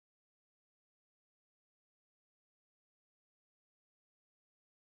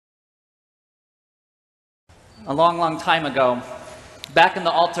A long, long time ago, back in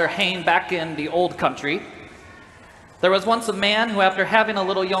the altar Hain, back in the old country, there was once a man who, after having a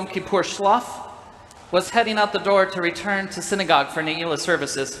little Yom Kippur shlof, was heading out the door to return to synagogue for Ne'ilah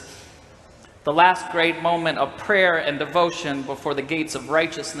services, the last great moment of prayer and devotion before the gates of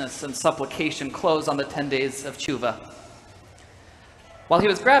righteousness and supplication close on the 10 days of tshuva. While he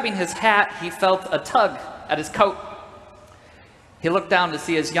was grabbing his hat, he felt a tug at his coat. He looked down to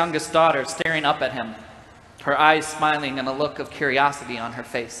see his youngest daughter staring up at him, her eyes smiling and a look of curiosity on her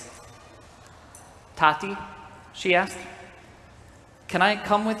face. "Tati," she asked, "can I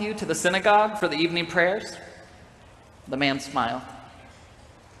come with you to the synagogue for the evening prayers?" The man smiled.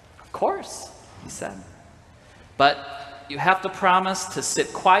 "Of course," he said, "but you have to promise to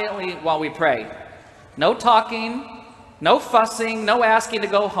sit quietly while we pray. No talking, no fussing, no asking to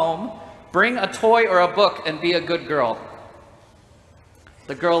go home. Bring a toy or a book and be a good girl."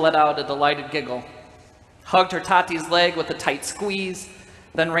 The girl let out a delighted giggle, hugged her Tati's leg with a tight squeeze,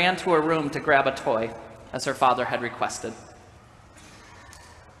 then ran to her room to grab a toy, as her father had requested.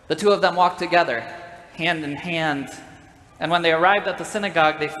 The two of them walked together, hand in hand, and when they arrived at the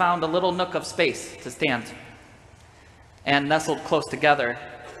synagogue, they found a little nook of space to stand. And nestled close together,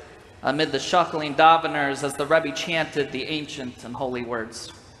 amid the shuckling daveners as the Rabbi chanted the ancient and holy words.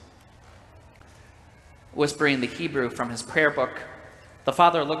 Whispering the Hebrew from his prayer book, the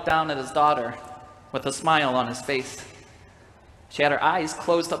father looked down at his daughter with a smile on his face. She had her eyes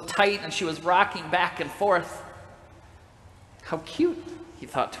closed up tight and she was rocking back and forth. How cute, he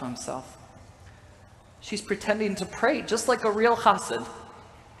thought to himself. She's pretending to pray just like a real chassid.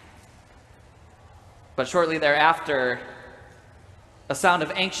 But shortly thereafter, a sound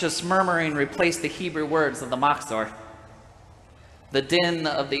of anxious murmuring replaced the Hebrew words of the machzor. The din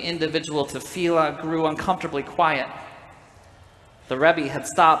of the individual tefillah grew uncomfortably quiet. The Rebbe had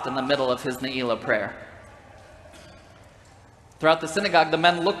stopped in the middle of his Ne'ilah prayer. Throughout the synagogue, the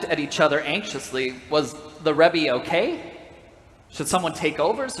men looked at each other anxiously. Was the Rebbe okay? Should someone take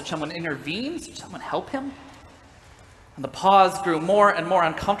over? Should someone intervene? Should someone help him? And the pause grew more and more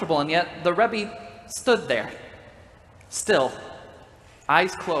uncomfortable, and yet the Rebbe stood there, still,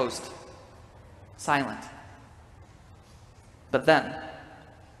 eyes closed, silent. But then,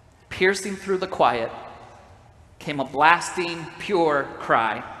 piercing through the quiet, came a blasting, pure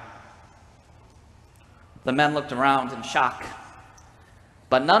cry. The men looked around in shock,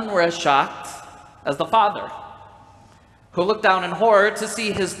 but none were as shocked as the father, who looked down in horror to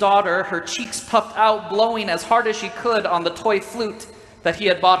see his daughter, her cheeks puffed out, blowing as hard as she could on the toy flute that he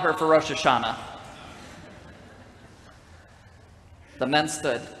had bought her for Rosh Hashanah. The men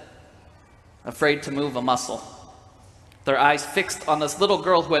stood, afraid to move a muscle, their eyes fixed on this little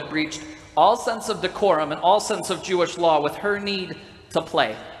girl who had breached all sense of decorum and all sense of Jewish law with her need to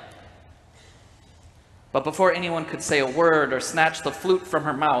play. But before anyone could say a word or snatch the flute from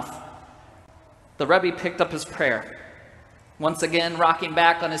her mouth, the Rebbe picked up his prayer, once again rocking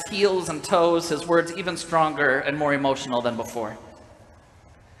back on his heels and toes, his words even stronger and more emotional than before.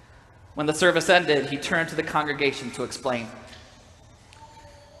 When the service ended, he turned to the congregation to explain.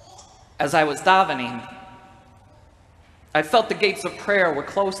 "As I was davening, I felt the gates of prayer were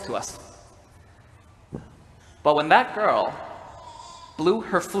closed to us. But when that girl blew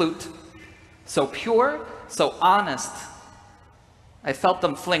her flute, so pure, so honest, I felt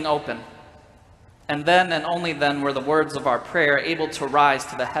them fling open. And then and only then were the words of our prayer able to rise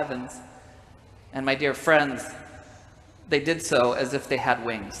to the heavens. And my dear friends, they did so as if they had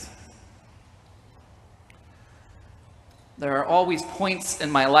wings." There are always points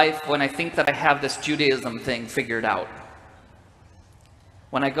in my life when I think that I have this Judaism thing figured out.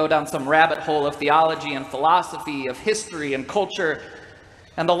 When I go down some rabbit hole of theology and philosophy, of history and culture,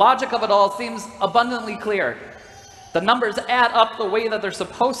 and the logic of it all seems abundantly clear. The numbers add up the way that they're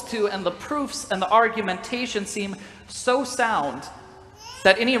supposed to, and the proofs and the argumentation seem so sound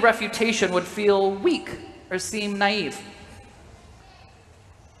that any refutation would feel weak or seem naive.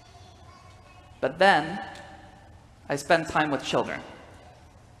 But then I spend time with children.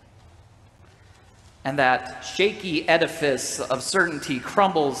 And that shaky edifice of certainty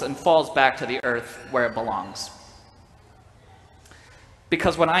crumbles and falls back to the earth where it belongs.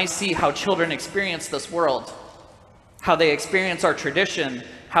 Because when I see how children experience this world, how they experience our tradition,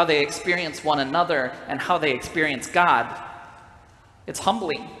 how they experience one another, and how they experience God, it's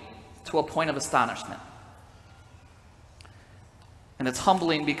humbling to a point of astonishment. And it's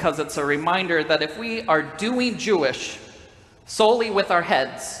humbling because it's a reminder that if we are doing Jewish solely with our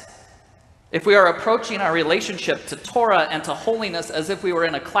heads, if we are approaching our relationship to Torah and to holiness as if we were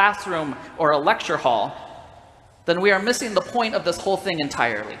in a classroom or a lecture hall, then we are missing the point of this whole thing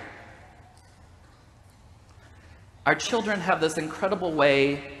entirely. Our children have this incredible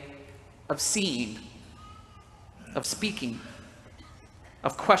way of seeing, of speaking,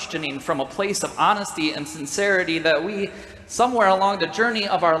 of questioning from a place of honesty and sincerity that we, somewhere along the journey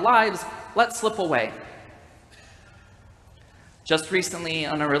of our lives, let slip away. Just recently,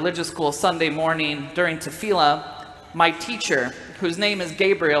 on a religious school Sunday morning during tefillah, my teacher, whose name is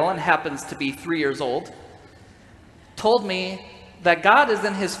Gabriel and happens to be 3 years old, told me that God is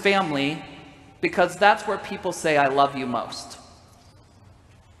in his family because that's where people say, "I love you" most.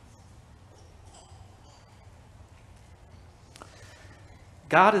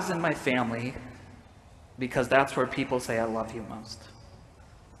 God is in my family because that's where people say, "I love you" most.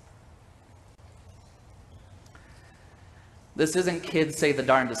 This isn't kids say the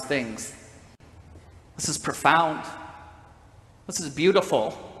darndest things. This is profound. This is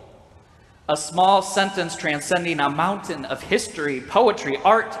beautiful. A small sentence transcending a mountain of history, poetry,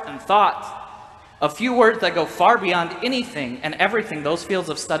 art, and thought. A few words that go far beyond anything and everything those fields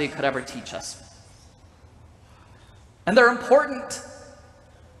of study could ever teach us. And they're important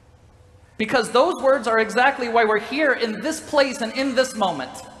because those words are exactly why we're here in this place and in this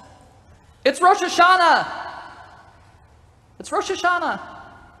moment. It's Rosh Hashanah. It's Rosh Hashanah.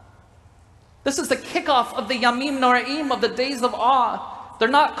 This is the kickoff of the Yamim Noraim, of the days of awe. They're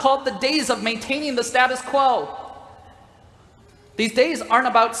not called the days of maintaining the status quo. These days aren't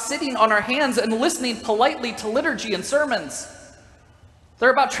about sitting on our hands and listening politely to liturgy and sermons. They're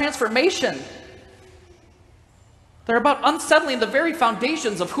about transformation. They're about unsettling the very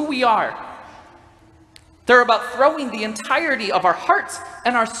foundations of who we are. They're about throwing the entirety of our hearts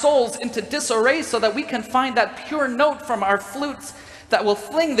and our souls into disarray so that we can find that pure note from our flutes that will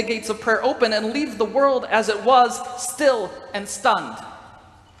fling the gates of prayer open and leave the world as it was, still and stunned.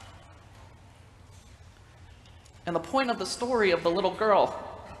 And the point of the story of the little girl,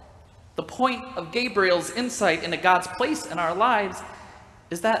 the point of Gabriel's insight into God's place in our lives,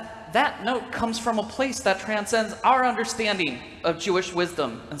 is that that note comes from a place that transcends our understanding of Jewish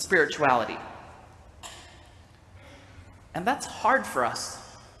wisdom and spirituality. And that's hard for us.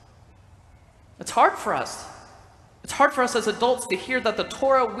 It's hard for us. It's hard for us as adults to hear that the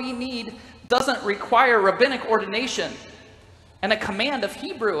Torah we need doesn't require rabbinic ordination and a command of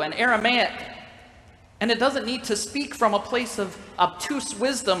Hebrew and Aramaic. And it doesn't need to speak from a place of obtuse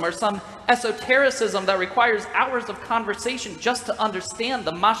wisdom or some esotericism that requires hours of conversation just to understand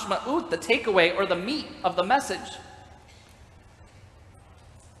the mashma'ut, the takeaway, or the meat of the message.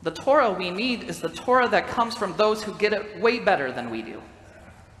 The Torah we need is the Torah that comes from those who get it way better than we do,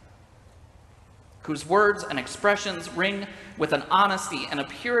 whose words and expressions ring with an honesty and a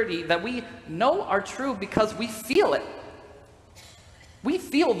purity that we know are true because we feel it. We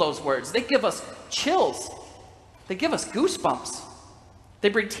feel those words. They give us chills. They give us goosebumps. They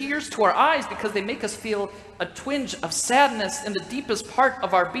bring tears to our eyes because they make us feel a twinge of sadness in the deepest part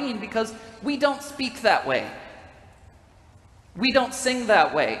of our being because we don't speak that way. We don't sing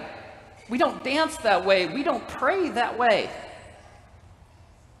that way. We don't dance that way. We don't pray that way.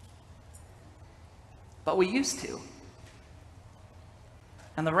 But we used to.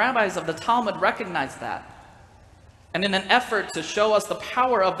 And the rabbis of the Talmud recognized that. And in an effort to show us the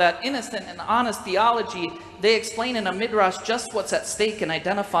power of that innocent and honest theology, they explain in a midrash just what's at stake in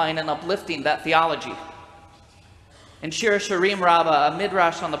identifying and uplifting that theology. In Shir Shirim Rabbah, a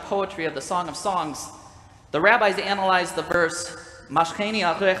midrash on the poetry of the Song of Songs, the rabbis analyze the verse, Mashcheni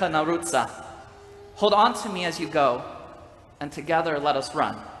achrecha narutza, hold on to me as you go, and together let us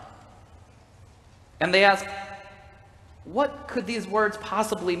run. And they ask, what could these words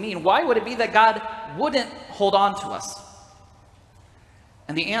possibly mean? Why would it be that God wouldn't hold on to us?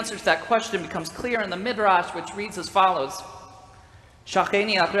 And the answer to that question becomes clear in the Midrash, which reads as follows.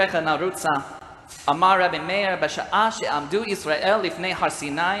 Shacheni achrecha narutza, amar Rabbi Meir, b'sha'a she'amdu Yisrael lifnei har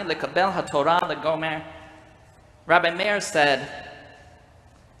Sinai lekabel haTorah legomer. Rabbi Meir said,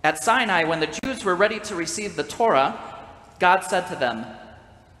 at Sinai, when the Jews were ready to receive the Torah, God said to them,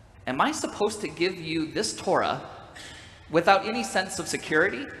 am I supposed to give you this Torah without any sense of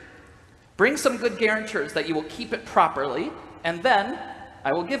security? Bring some good guarantors that you will keep it properly, and then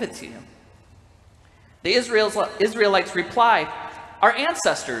I will give it to you. The Israelites reply, our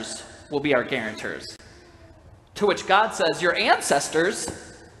ancestors will be our guarantors. To which God says, your ancestors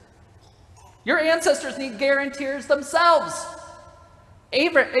need guarantors themselves.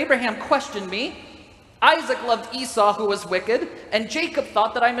 Abraham questioned me. Isaac loved Esau, who was wicked, and Jacob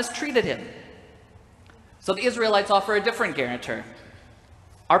thought that I mistreated him. So the Israelites offer a different guarantor.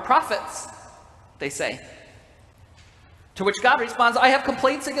 Our prophets, they say. To which God responds, I have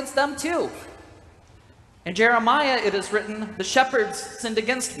complaints against them too. In Jeremiah it is written, the shepherds sinned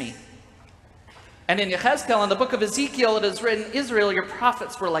against me. And in Yechezkel, in the book of Ezekiel, it is written, Israel, your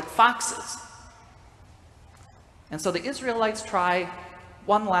prophets were like foxes. And so the Israelites try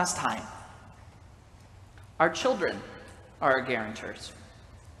one last time. Our children are our guarantors.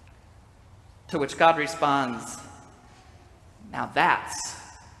 To which God responds, now that's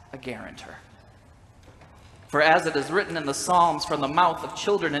a guarantor. For as it is written in the Psalms, from the mouth of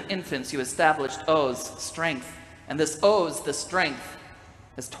children and infants you established oaths, strength. And this oaths, this strength,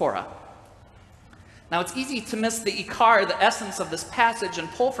 is Torah. Now it's easy to miss the ikar, the essence of this passage, and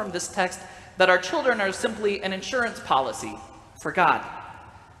pull from this text that our children are simply an insurance policy for God.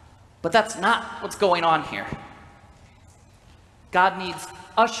 But that's not what's going on here. God needs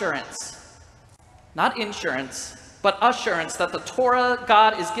assurance, not insurance, but assurance that the Torah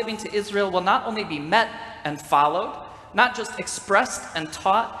God is giving to Israel will not only be met and followed, not just expressed and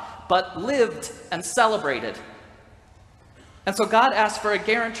taught, but lived and celebrated. And so God asks for a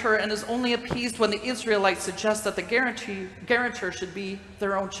guarantor and is only appeased when the Israelites suggest that the guarantor should be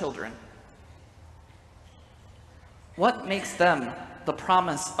their own children. What makes them the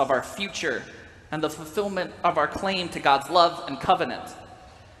promise of our future and the fulfillment of our claim to God's love and covenant?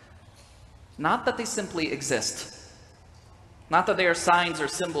 Not that they simply exist. Not that they are signs or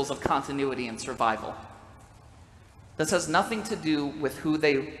symbols of continuity and survival. This has nothing to do with who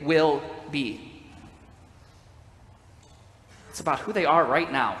they will be. It's about who they are right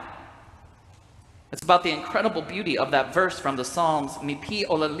now. It's about the incredible beauty of that verse from the Psalms, Mipi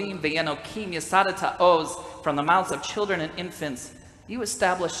olalim ve'enokim yasadata oz, from the mouths of children and infants, you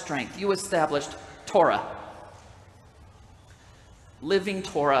established strength, you established Torah. Living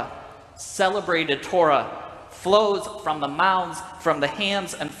Torah, celebrated Torah, flows from the mouths, from the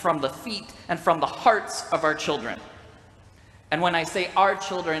hands, and from the feet, and from the hearts of our children. And when I say our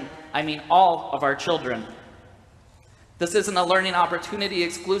children, I mean all of our children. This isn't a learning opportunity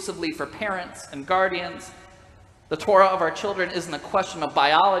exclusively for parents and guardians. The Torah of our children isn't a question of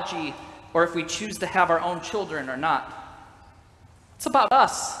biology or if we choose to have our own children or not. It's about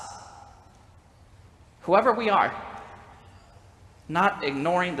us, whoever we are, not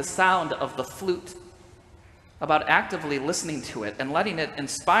ignoring the sound of the flute, about actively listening to it and letting it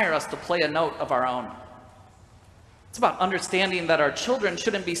inspire us to play a note of our own. It's about understanding that our children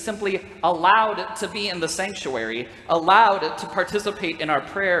shouldn't be simply allowed to be in the sanctuary, allowed to participate in our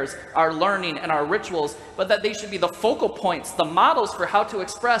prayers, our learning, and our rituals, but that they should be the focal points, the models for how to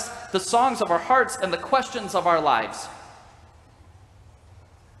express the songs of our hearts and the questions of our lives.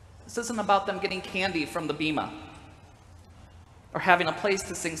 This isn't about them getting candy from the bima, or having a place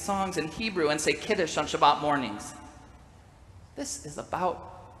to sing songs in Hebrew and say Kiddush on Shabbat mornings. This is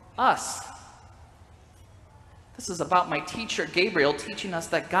about us. This is about my teacher, Gabriel, teaching us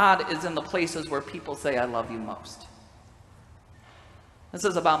that God is in the places where people say, I love you most. This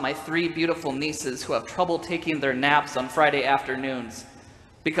is about my 3 beautiful nieces who have trouble taking their naps on Friday afternoons,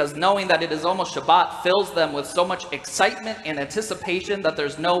 because knowing that it is almost Shabbat fills them with so much excitement and anticipation that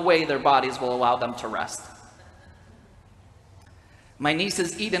there's no way their bodies will allow them to rest. My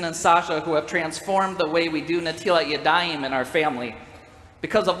nieces Eden and Sasha, who have transformed the way we do Natilat Yadayim in our family,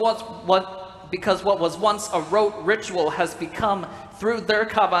 because what was once a rote ritual has become, through their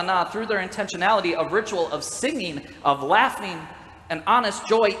kavanah, through their intentionality, a ritual of singing, of laughing, and honest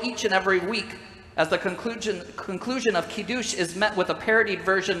joy each and every week, as the conclusion of Kiddush is met with a parodied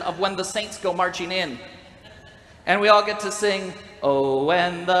version of When the Saints Go Marching In. And we all get to sing, oh,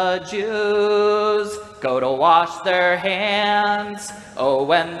 when the Jews go to wash their hands, oh,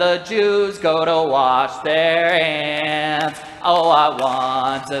 when the Jews go to wash their hands, oh, I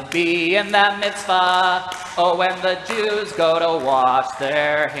want to be in that mitzvah, oh, when the Jews go to wash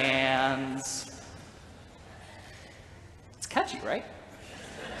their hands. It's catchy, right?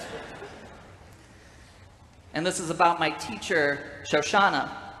 And this is about my teacher, Shoshana,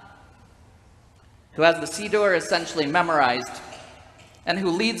 who has the Siddur essentially memorized, and who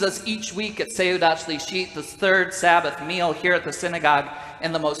leads us each week at Seudat Shlishit, the 3rd Sabbath meal here at the synagogue,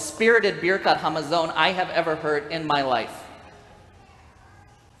 in the most spirited Birkat Hamazon I have ever heard in my life.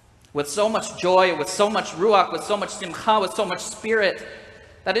 With so much joy, with so much ruach, with so much simcha, with so much spirit,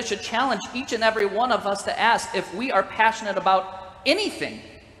 that it should challenge each and every one of us to ask if we are passionate about anything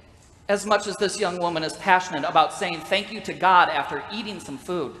as much as this young woman is passionate about saying thank you to God after eating some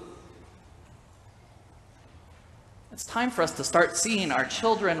food. It's time for us to start seeing our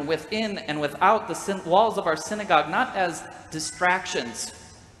children within and without the walls of our synagogue, not as distractions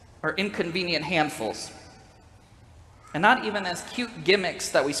or inconvenient handfuls, and not even as cute gimmicks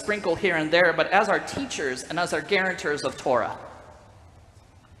that we sprinkle here and there, but as our teachers and as our guarantors of Torah.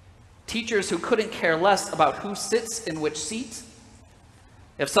 Teachers who couldn't care less about who sits in which seat,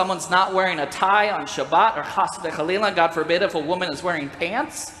 If someone's not wearing a tie on Shabbat, or chas v'chalila, God forbid, if a woman is wearing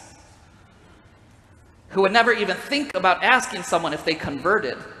pants, who would never even think about asking someone if they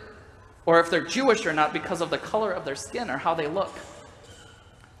converted, or if they're Jewish or not because of the color of their skin or how they look.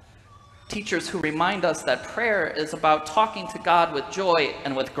 Teachers who remind us that prayer is about talking to God with joy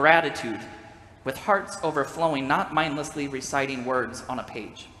and with gratitude, with hearts overflowing, not mindlessly reciting words on a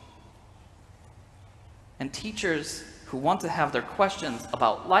page. And teachers who want to have their questions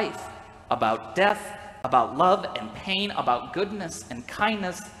about life, about death, about love and pain, about goodness and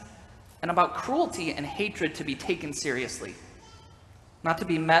kindness, and about cruelty and hatred to be taken seriously. Not to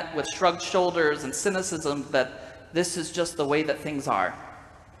be met with shrugged shoulders and cynicism that this is just the way that things are.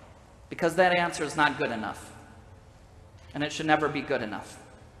 Because that answer is not good enough. And it should never be good enough.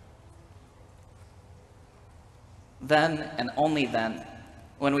 Then and only then,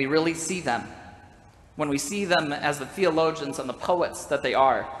 when we really see them, when we see them as the theologians and the poets that they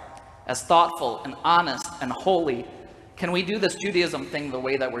are, as thoughtful and honest and holy, can we do this Judaism thing the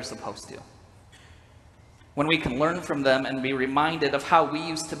way that we're supposed to. When we can learn from them and be reminded of how we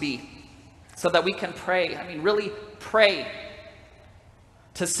used to be, so that we can pray, really pray,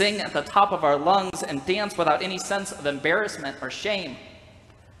 to sing at the top of our lungs and dance without any sense of embarrassment or shame.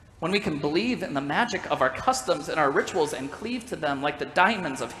 When we can believe in the magic of our customs and our rituals and cleave to them like the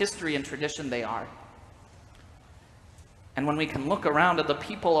diamonds of history and tradition they are. And when we can look around at the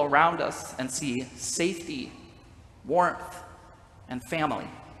people around us and see safety, warmth, and family.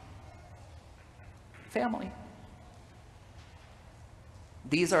 Family.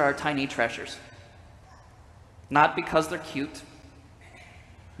 These are our tiny treasures. Not because they're cute,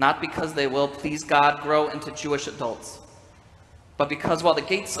 not because they will, please God, grow into Jewish adults, but because while the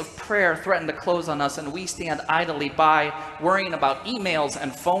gates of prayer threaten to close on us and we stand idly by, worrying about emails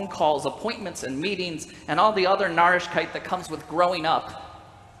and phone calls, appointments and meetings, and all the other narishkeit that comes with growing up,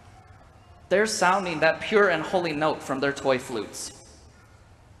 they're sounding that pure and holy note from their toy flutes.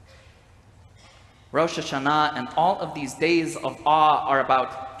 Rosh Hashanah and all of these days of awe are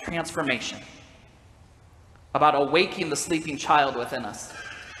about transformation, about awaking the sleeping child within us.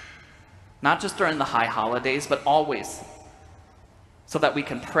 Not just during the high holidays, but always, so that we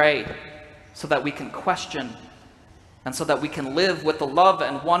can pray, so that we can question, and so that we can live with the love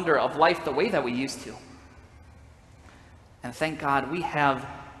and wonder of life the way that we used to. And thank God we have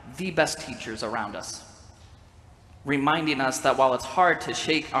the best teachers around us, reminding us that while it's hard to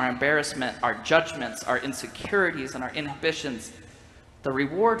shake our embarrassment, our judgments, our insecurities, and our inhibitions, the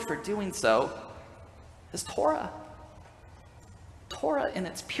reward for doing so is Torah. Torah in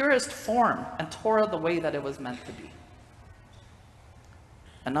its purest form, and Torah the way that it was meant to be.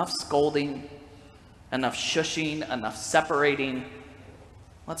 Enough scolding, enough shushing, enough separating.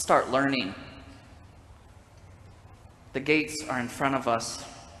 Let's start learning. The gates are in front of us.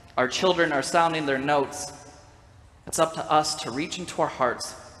 Our children are sounding their notes. It's up to us to reach into our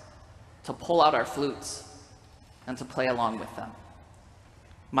hearts, to pull out our flutes, and to play along with them.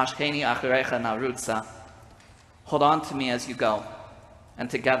 Mashkeni achirecha narutza. Hold on to me as you go, and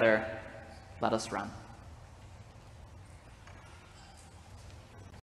together, let us run.